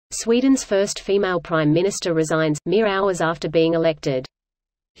Sweden's first female prime minister resigns, mere hours after being elected.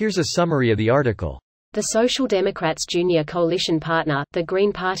 Here's a summary of the article. The Social Democrats' junior coalition partner, the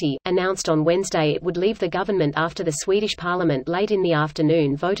Green Party, announced on Wednesday it would leave the government after the Swedish parliament late in the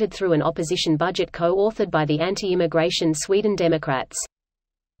afternoon voted through an opposition budget co-authored by the anti-immigration Sweden Democrats.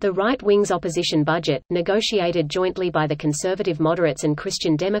 The right-wing's opposition budget, negotiated jointly by the conservative moderates and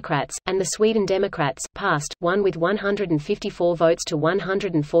Christian Democrats, and the Sweden Democrats, passed, won with 154 votes to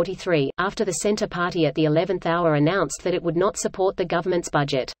 143, after the Centre Party at the 11th hour announced that it would not support the government's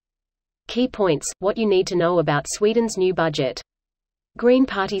budget. Key points, what you need to know about Sweden's new budget. Green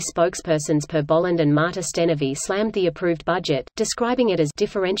Party spokespersons Per Bolland and Marta Stenevi slammed the approved budget, describing it as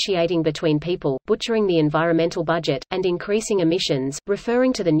differentiating between people, butchering the environmental budget, and increasing emissions,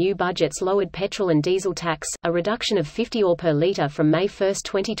 referring to the new budget's lowered petrol and diesel tax, a reduction of 50 öre per litre from May 1,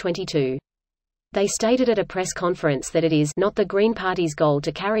 2022. They stated at a press conference that it is not the Green Party's goal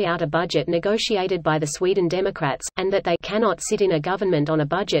to carry out a budget negotiated by the Sweden Democrats, and that they cannot sit in a government on a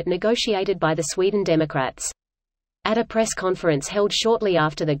budget negotiated by the Sweden Democrats. At a press conference held shortly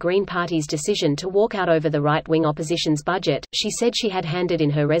after the Green Party's decision to walk out over the right-wing opposition's budget, she said she had handed in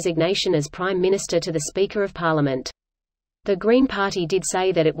her resignation as Prime Minister to the Speaker of Parliament. The Green Party did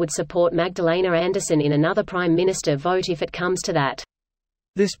say that it would support Magdalena Andersson in another Prime Minister vote if it comes to that.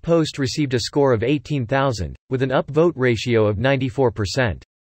 This post received a score of 18,000, with an upvote ratio of 94%.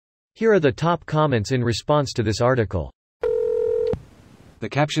 Here are the top comments in response to this article. The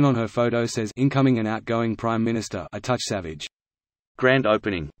caption on her photo says, "Incoming and outgoing Prime Minister, a touch savage." Grand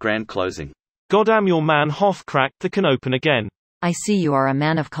opening, grand closing. Goddamn, your man Hoff cracked that can open again. I see you are a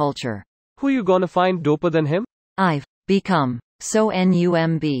man of culture. Who you gonna find doper than him? I've become so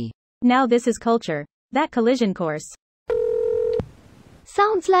NUMB. Now this is culture. That collision course.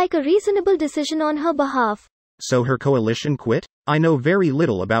 Sounds like a reasonable decision on her behalf. So her coalition quit? I know very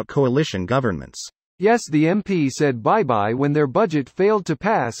little about coalition governments. Yes, the MP said bye-bye when their budget failed to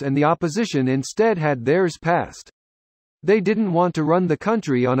pass and the opposition instead had theirs passed. They didn't want to run the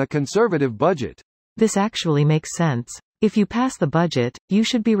country on a conservative budget. This actually makes sense. If you pass the budget, you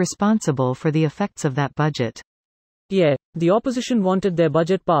should be responsible for the effects of that budget. Yeah, the opposition wanted their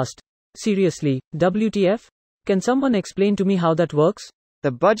budget passed. Seriously, WTF? Can someone explain to me how that works?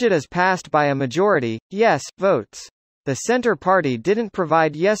 The budget is passed by a majority, yes, votes. The Centre Party didn't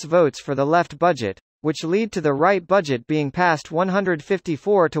provide yes votes for the left budget, which lead to the right budget being passed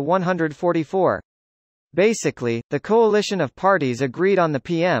 154 to 144. Basically, the coalition of parties agreed on the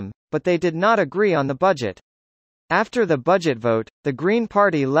PM, but they did not agree on the budget. After the budget vote, the Green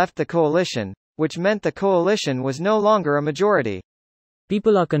Party left the coalition, which meant the coalition was no longer a majority.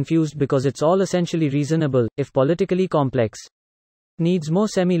 People are confused because it's all essentially reasonable, if politically complex. Needs more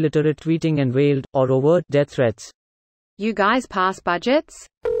semi-literate tweeting and veiled, or overt, death threats. You guys pass budgets?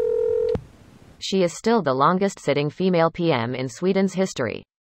 She is still the longest-sitting female PM in Sweden's history.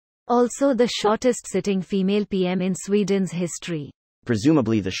 Also the shortest-sitting female PM in Sweden's history.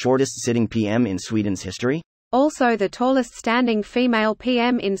 Presumably the shortest-sitting PM in Sweden's history? Also the tallest-standing female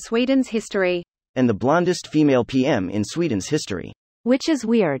PM in Sweden's history. And the blondest female PM in Sweden's history. Which is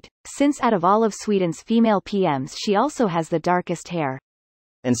weird, since out of all of Sweden's female PMs she also has the darkest hair.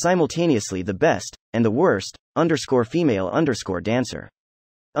 And simultaneously the best, and the worst, _female _dancer.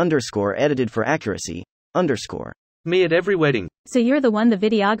 Edited for accuracy, _ Me at every wedding. So you're the one the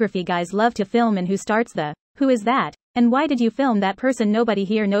videography guys love to film and who starts the, who is that, and why did you film that person nobody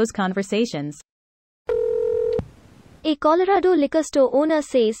here knows conversations. A Colorado liquor store owner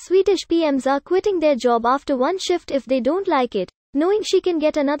says Swedish PMs are quitting their job after one shift if they don't like it, knowing she can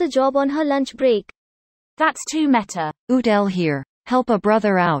get another job on her lunch break. That's too meta. Udell here. Help a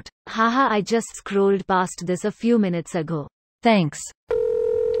brother out. Haha, I just scrolled past this a few minutes ago. Thanks.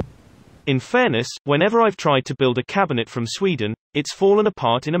 In fairness, whenever I've tried to build a cabinet from Sweden, it's fallen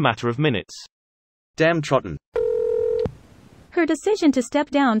apart in a matter of minutes. Damn Trotten. Her decision to step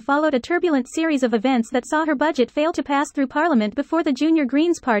down followed a turbulent series of events that saw her budget fail to pass through Parliament before the Junior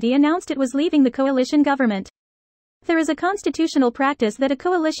Greens Party announced it was leaving the coalition government. There is a constitutional practice that a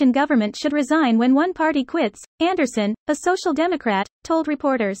coalition government should resign when one party quits, Andersson, a social democrat, told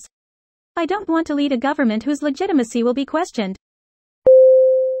reporters. I don't want to lead a government whose legitimacy will be questioned.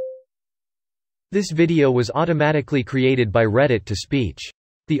 This video was automatically created by Reddit to speech.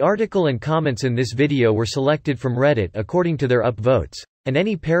 The article and comments in this video were selected from Reddit according to their upvotes, and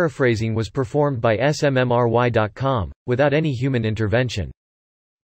any paraphrasing was performed by smmry.com, without any human intervention.